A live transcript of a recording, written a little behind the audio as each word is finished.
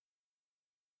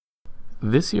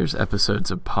This year's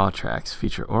episodes of Paw Tracks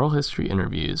feature oral history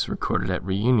interviews recorded at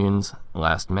reunions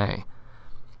last May.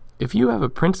 If you have a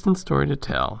Princeton story to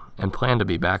tell and plan to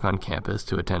be back on campus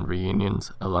to attend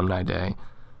reunions, Alumni Day,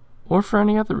 or for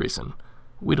any other reason,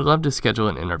 we'd love to schedule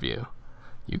an interview.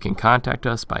 You can contact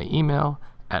us by email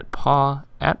at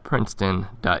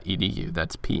paw@princeton.edu.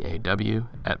 That's PAW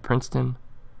at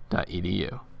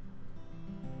princeton.edu.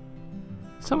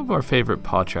 Some of our favorite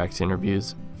Paw Tracks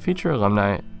interviews feature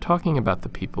alumni talking about the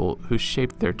people who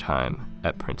shaped their time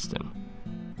at Princeton.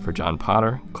 For John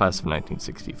Potter, class of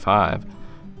 1965,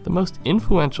 the most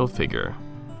influential figure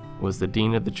was the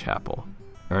dean of the chapel,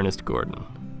 Ernest Gordon.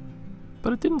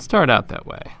 But it didn't start out that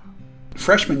way.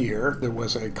 Freshman year, there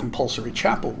was a compulsory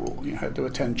chapel rule. You had to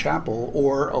attend chapel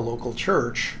or a local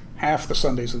church half the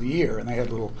Sundays of the year, and they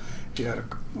had you had a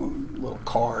little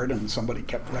card, and somebody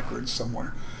kept records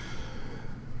somewhere.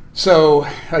 So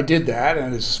I did that,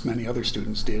 and as many other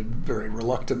students did, very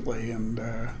reluctantly, and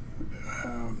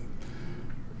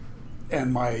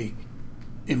my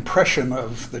impression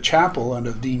of the chapel and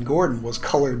of Dean Gordon was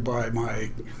colored by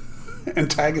my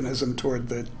antagonism toward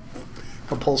the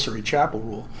compulsory chapel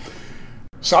rule.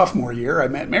 Sophomore year, I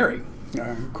met Mary.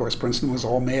 Of course, Princeton was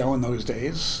all male in those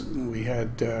days. We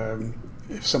had,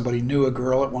 if somebody knew a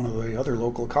girl at one of the other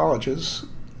local colleges,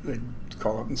 they'd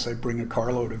call up and say, bring a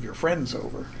carload of your friends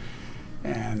over.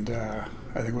 And I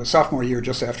think it was sophomore year,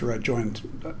 just after I joined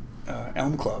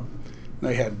Elm Club,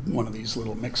 they had one of these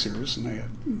little mixers, and they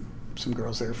had some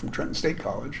girls there from Trenton State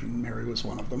College, and Mary was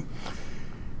one of them.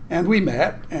 And we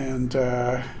met and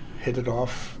hit it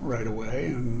off right away,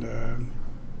 and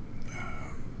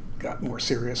got more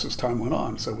serious as time went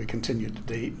on, so we continued to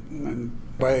date. And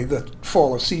by the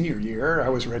fall of senior year, I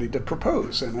was ready to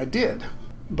propose, and I did.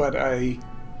 But I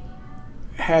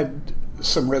had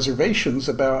some reservations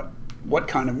about what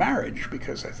kind of marriage,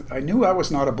 because I knew I was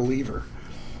not a believer.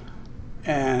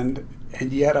 And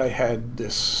yet I had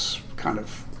this kind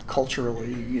of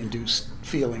culturally induced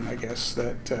feeling, I guess,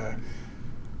 that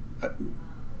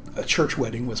a church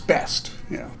wedding was best,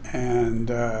 and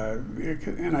I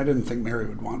didn't think Mary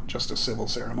would want just a civil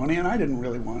ceremony, and I didn't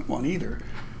really want one either.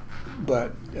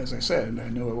 But as I said, I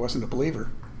knew I wasn't a believer,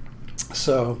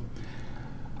 so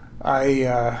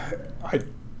I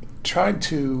tried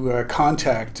to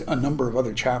contact a number of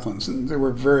other chaplains, and there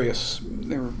were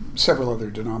several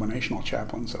other denominational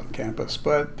chaplains on campus,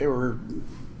 but they were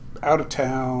out of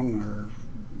town or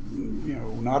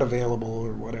not available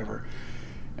or whatever.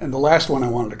 And the last one I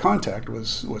wanted to contact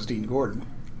was Dean Gordon.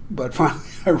 But finally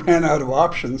I ran out of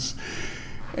options,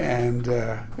 and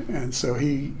so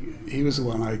he was the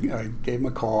one. I gave him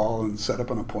a call and set up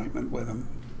an appointment with him,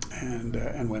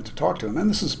 and went to talk to him. And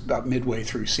this is about midway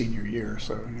through senior year,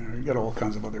 so you got all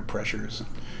kinds of other pressures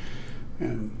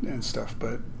and stuff.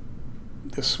 But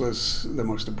this was the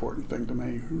most important thing to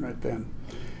me right then.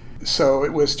 So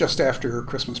it was just after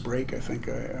Christmas break, I think.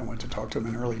 I went to talk to him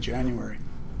in early January.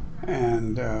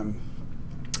 And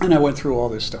I went through all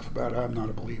this stuff about I'm not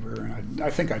a believer, and I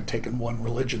think I'd taken one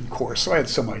religion course, so I had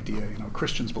some idea.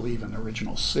 Christians believe in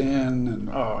original sin, and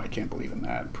I can't believe in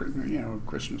that.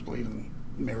 Christians believe in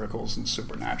miracles and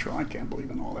supernatural. I can't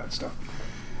believe in all that stuff.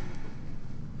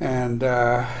 And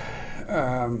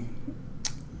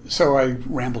so I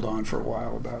rambled on for a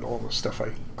while about all the stuff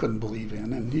I couldn't believe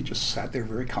in, and he just sat there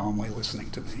very calmly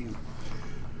listening to me,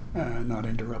 not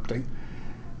interrupting.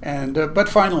 And but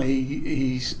finally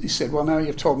he said, well, now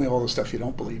you've told me all the stuff you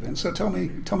don't believe in, so tell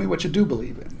me what you do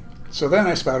believe in. So then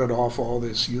I spouted off all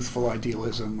this youthful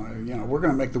idealism. We're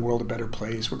going to make the world a better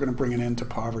place. We're going to bring an end to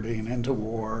poverty, an end to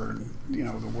war, and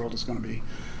the world is going to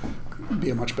be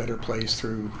a much better place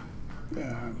through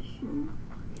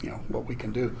what we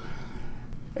can do.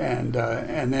 And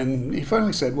then he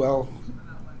finally said, well,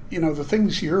 the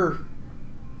things you're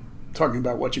talking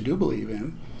about, what you do believe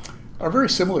in, are very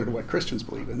similar to what Christians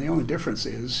believe in. The only difference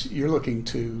is you're looking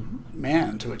to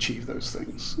man to achieve those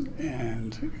things.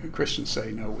 And Christians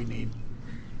say, no, we need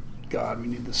God. We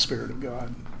need the Spirit of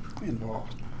God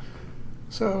involved.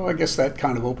 So I guess that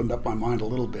kind of opened up my mind a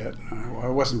little bit. I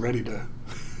wasn't ready to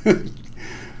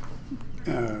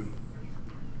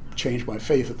change my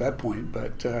faith at that point,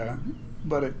 but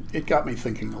it got me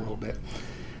thinking a little bit.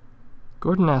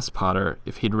 Gordon asked Potter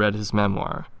if he'd read his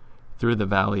memoir, Through the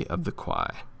Valley of the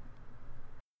Kwai.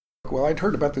 Well, I'd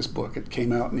heard about this book. It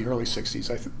came out in the early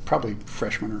 60s, probably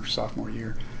freshman or sophomore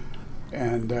year.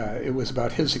 And it was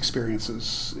about his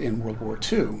experiences in World War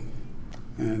II.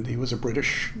 And he was a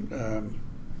British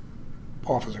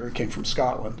officer. He came from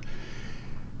Scotland.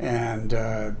 And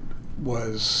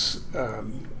was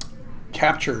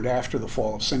captured after the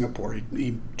fall of Singapore.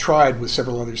 He tried with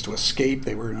several others to escape.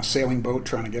 They were in a sailing boat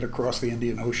trying to get across the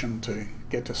Indian Ocean to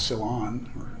get to Ceylon,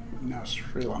 or now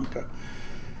Sri Lanka.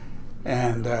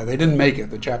 And they didn't make it.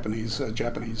 The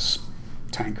Japanese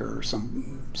tanker or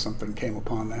something came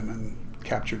upon them and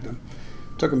captured them.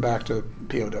 Took him back to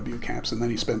POW camps, and then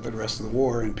he spent the rest of the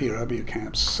war in POW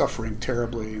camps, suffering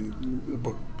terribly. And the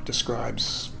book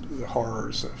describes the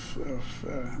horrors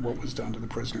of what was done to the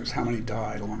prisoners, how many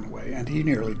died along the way, and he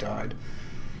nearly died.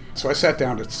 So I sat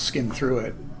down to skim through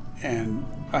it, and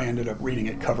I ended up reading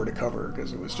it cover to cover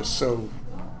because it was just so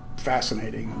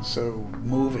fascinating and so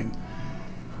moving.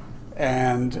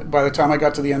 And by the time I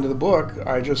got to the end of the book,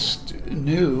 I just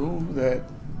knew that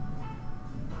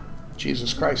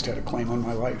Jesus Christ had a claim on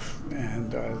my life,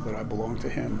 and that I belonged to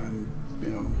him.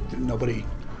 And nobody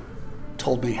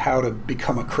told me how to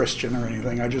become a Christian or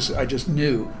anything. I just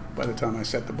knew by the time I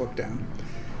set the book down.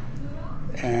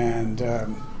 And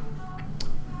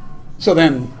so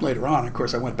then later on, of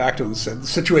course, I went back to him and said, the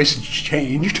situation's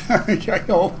changed.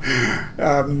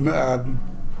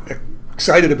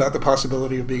 Excited about the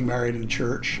possibility of being married in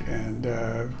church, and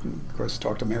of course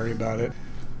talked to Mary about it.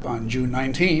 On June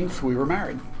 19th, we were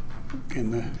married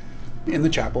in the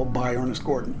chapel by Ernest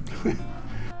Gordon.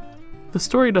 The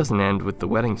story doesn't end with the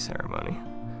wedding ceremony.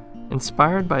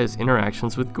 Inspired by his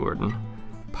interactions with Gordon,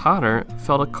 Potter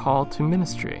felt a call to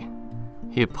ministry.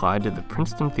 He applied to the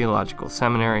Princeton Theological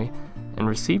Seminary and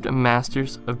received a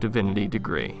Master's of Divinity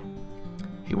degree.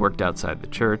 He worked outside the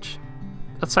church,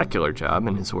 a secular job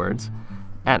in his words,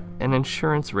 at an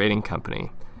insurance rating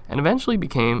company, and eventually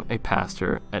became a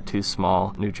pastor at 2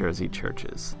 small New Jersey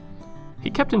churches. He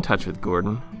kept in touch with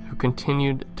Gordon, who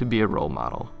continued to be a role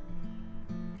model.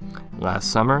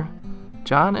 Last summer,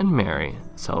 John and Mary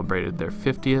celebrated their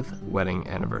 50th wedding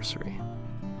anniversary.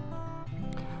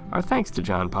 Our thanks to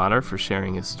John Potter for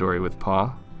sharing his story with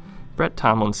Paw. Brett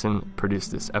Tomlinson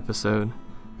produced this episode.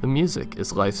 The music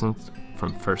is licensed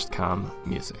from First Com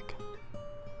Music.